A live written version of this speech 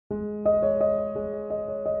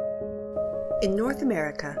In North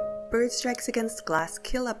America, bird strikes against glass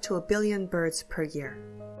kill up to 1 billion birds per year.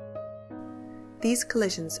 These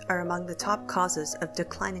collisions are among the top causes of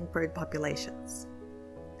declining bird populations.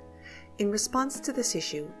 In response to this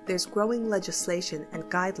issue, there's growing legislation and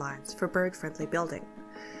guidelines for bird-friendly building.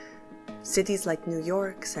 Cities like New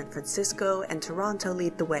York, San Francisco, and Toronto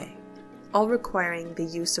lead the way, all requiring the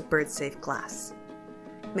use of bird-safe glass.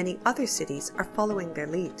 Many other cities are following their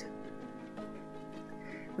lead.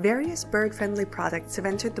 Various bird-friendly products have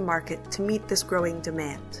entered the market to meet this growing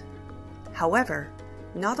demand. However,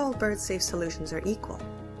 not all bird-safe solutions are equal.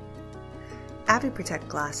 AviProtek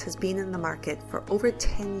glass has been in the market for over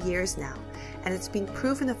 10 years now, and it's been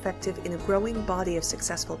proven effective in a growing body of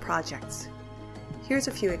successful projects. Here's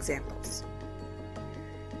a few examples.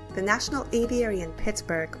 The National Aviary in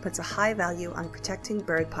Pittsburgh puts a high value on protecting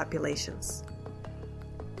bird populations.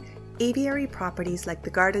 Aviary properties like the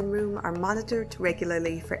garden room are monitored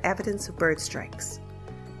regularly for evidence of bird strikes.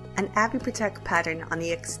 An AviProtek pattern on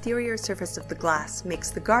the exterior surface of the glass makes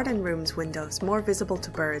the garden room's windows more visible to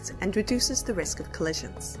birds and reduces the risk of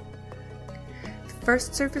collisions. The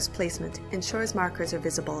first surface placement ensures markers are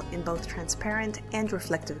visible in both transparent and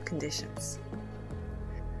reflective conditions.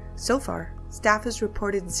 So far, staff has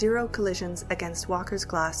reported 0 collisions against Walker's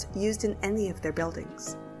glass used in any of their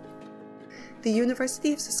buildings. The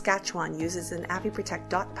University of Saskatchewan uses an AviProtek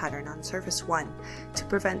dot pattern on Surface 1 to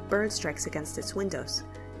prevent bird strikes against its windows,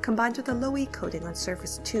 combined with a low-E coating on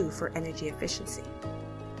Surface 2 for energy efficiency.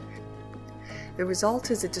 The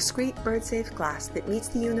result is a discrete bird-safe glass that meets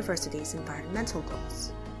the university's environmental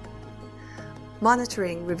goals.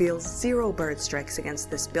 Monitoring reveals 0 bird strikes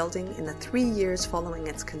against this building in the 3 years following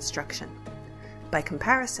its construction. By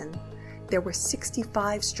comparison, there were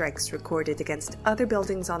 65 strikes recorded against other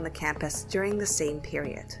buildings on the campus during the same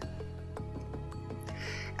period.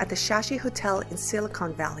 At the Shashi Hotel in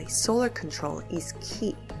Silicon Valley, solar control is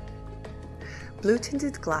key.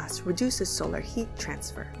 Blue-tinted glass reduces solar heat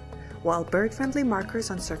transfer, while bird-friendly markers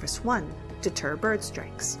on Surface 1 deter bird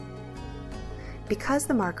strikes. Because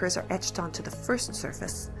the markers are etched onto the first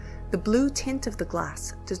surface, the blue tint of the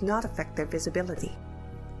glass does not affect their visibility.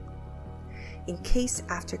 In case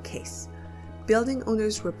after case, building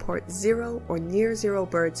owners report 0 or near 0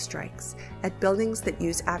 bird strikes at buildings that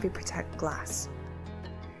use AviProtek glass.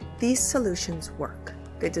 These solutions work.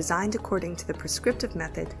 They're designed according to the prescriptive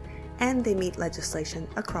method, and they meet legislation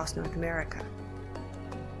across North America.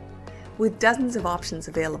 With dozens of options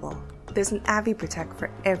available, there's an AviProtek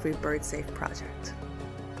for every bird-safe project.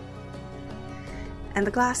 And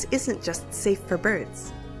the glass isn't just safe for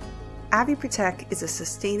birds. AviProtek is a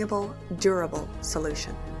sustainable, durable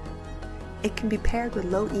solution. It can be paired with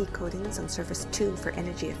low-E coatings on Surface 2 for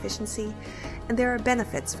energy efficiency, and there are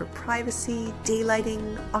benefits for privacy,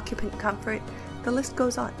 daylighting, occupant comfort, the list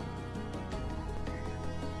goes on.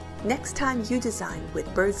 Next time you design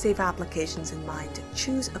with bird-safe applications in mind,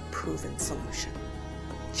 choose a proven solution.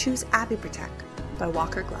 Choose AviProtek by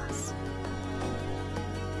Walker Glass.